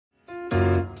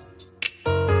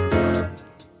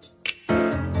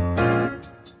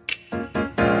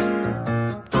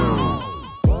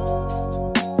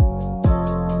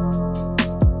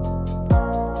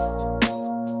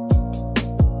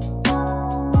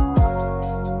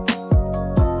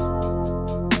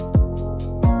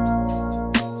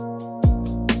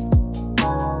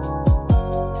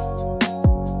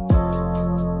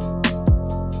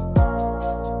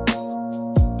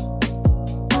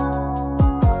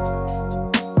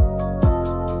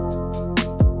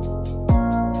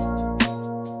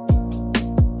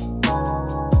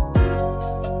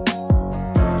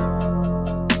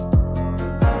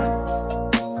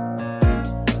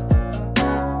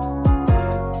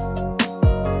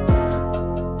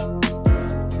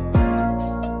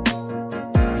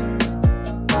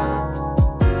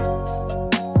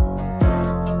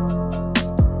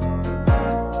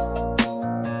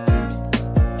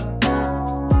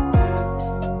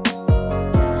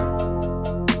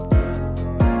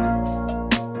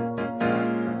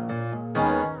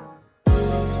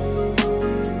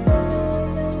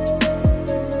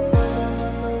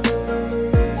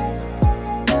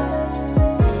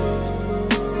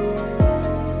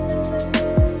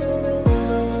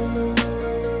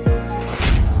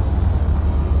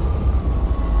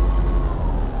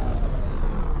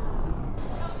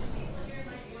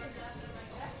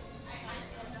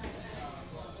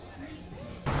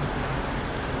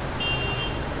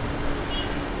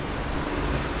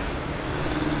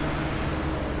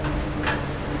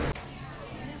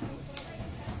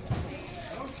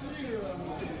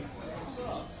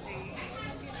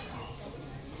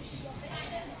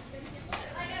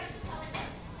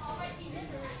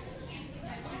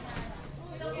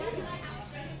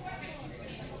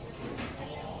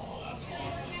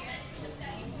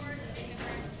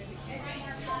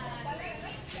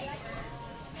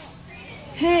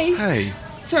Hey. Hey.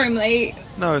 Sorry I'm late.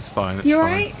 No, it's fine. It's You fine.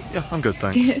 alright? Yeah, I'm good,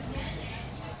 thanks. Good.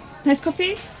 Nice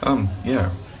coffee? Yeah,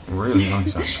 really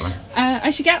nice actually. I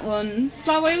should get one.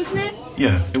 Flat white, wasn't it?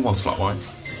 Yeah, it was flat white.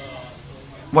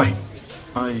 Wait,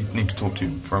 I need to talk to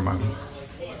you for a moment.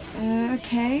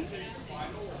 Okay.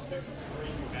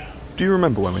 Do you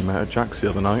remember when we met at Jack's the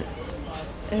other night?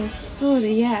 Sorta,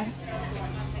 yeah.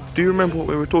 Do you remember what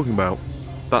we were talking about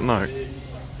that night?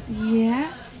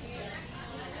 Yeah?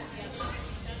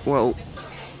 Well,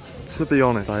 to be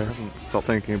honest, I haven't stopped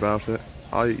thinking about it.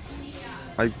 I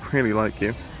really like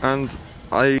you. And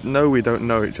I know we don't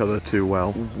know each other too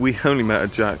well. We only met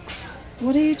at Jack's.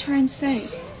 What are you trying to say?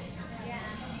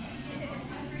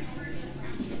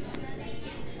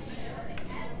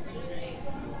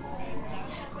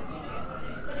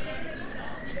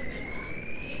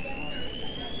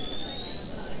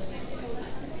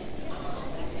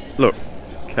 Look,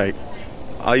 Kate,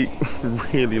 I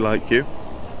really like you.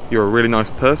 You're a really nice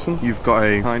person. You've got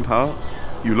a kind heart.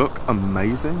 You look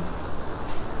amazing.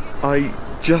 I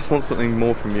just want something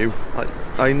more from you.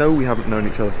 I know we haven't known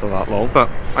each other for that long, but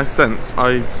I sense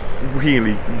I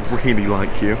really, really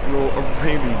like you. You're a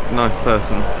really nice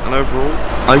person, and overall,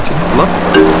 I just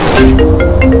love you.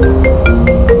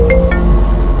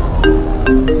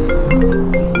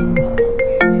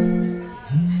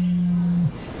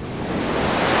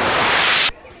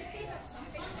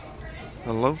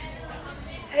 Hello?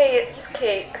 Hey, it's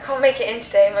Kate. I can't make it in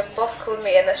today. My boss called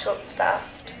me and they're short-staffed.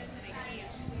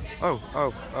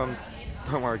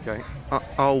 Don't worry, Kate.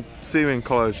 I'll see you in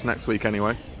college next week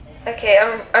anyway. Okay,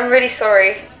 I'm really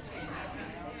sorry.